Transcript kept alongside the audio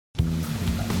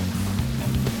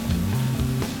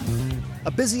A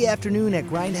busy afternoon at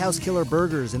Grindhouse Killer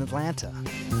Burgers in Atlanta.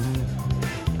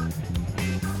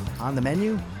 On the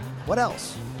menu, what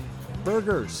else?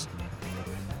 Burgers.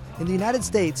 In the United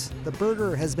States, the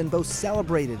burger has been both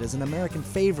celebrated as an American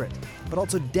favorite, but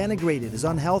also denigrated as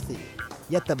unhealthy.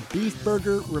 Yet the beef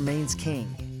burger remains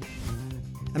king.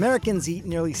 Americans eat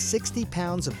nearly 60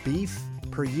 pounds of beef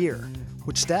per year,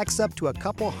 which stacks up to a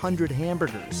couple hundred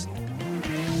hamburgers.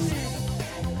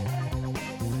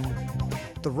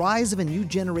 The rise of a new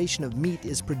generation of meat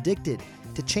is predicted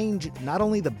to change not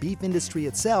only the beef industry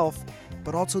itself,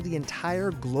 but also the entire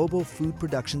global food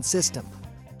production system.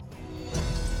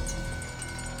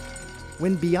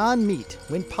 When Beyond Meat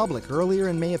went public earlier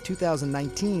in May of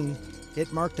 2019,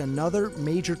 it marked another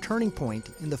major turning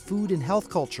point in the food and health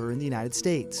culture in the United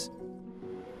States.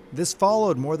 This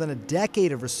followed more than a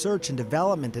decade of research and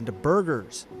development into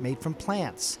burgers made from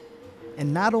plants,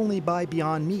 and not only by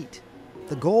Beyond Meat.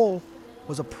 The goal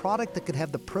was a product that could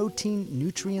have the protein,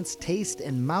 nutrients, taste,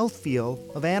 and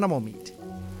mouthfeel of animal meat.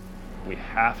 We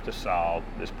have to solve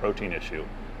this protein issue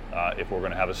if we're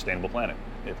going to have a sustainable planet,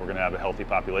 if we're going to have a healthy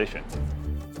population.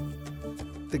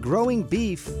 The growing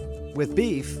beef with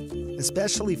beef,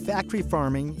 especially factory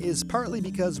farming, is partly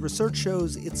because research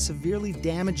shows it's severely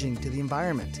damaging to the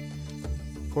environment.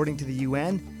 According to the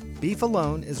UN, beef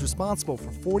alone is responsible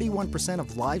for 41%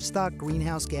 of livestock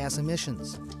greenhouse gas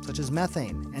emissions, such as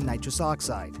methane and nitrous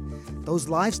oxide. Those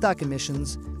livestock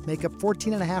emissions make up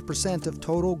 14.5% of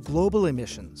total global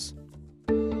emissions.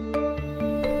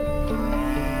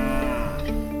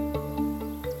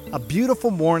 A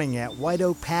beautiful morning at White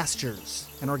Oak Pastures,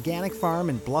 an organic farm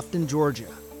in Bluffton, Georgia.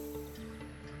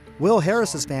 Will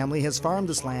Harris's family has farmed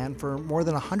this land for more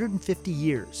than 150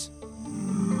 years.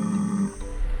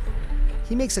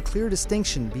 He makes a clear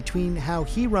distinction between how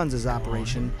he runs his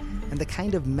operation and the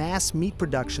kind of mass meat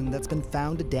production that's been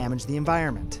found to damage the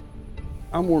environment.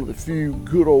 I'm one of the few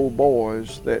good old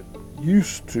boys that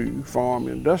used to farm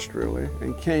industrially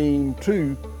and came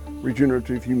to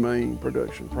regenerative humane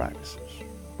production practices.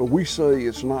 But we say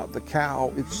it's not the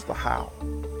cow, it's the how.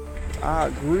 I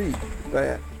agree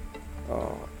that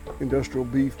industrial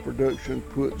beef production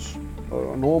puts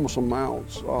enormous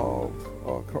amounts of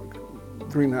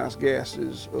greenhouse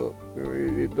gases up.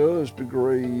 It does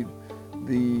degrade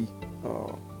the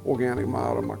organic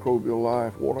matter, microbial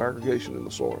life, water aggregation in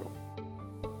the soil.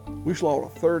 We slaughter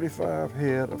 35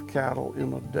 head of cattle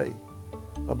in a day.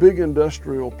 A big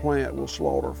industrial plant will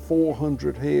slaughter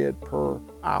 400 head per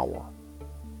hour.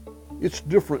 It's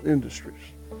different industries.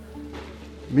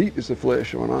 Meat is the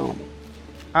flesh of an animal.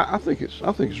 I think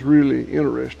it's really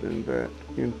interesting that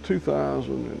in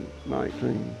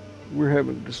 2019, we're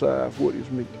having to decide what is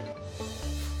meat.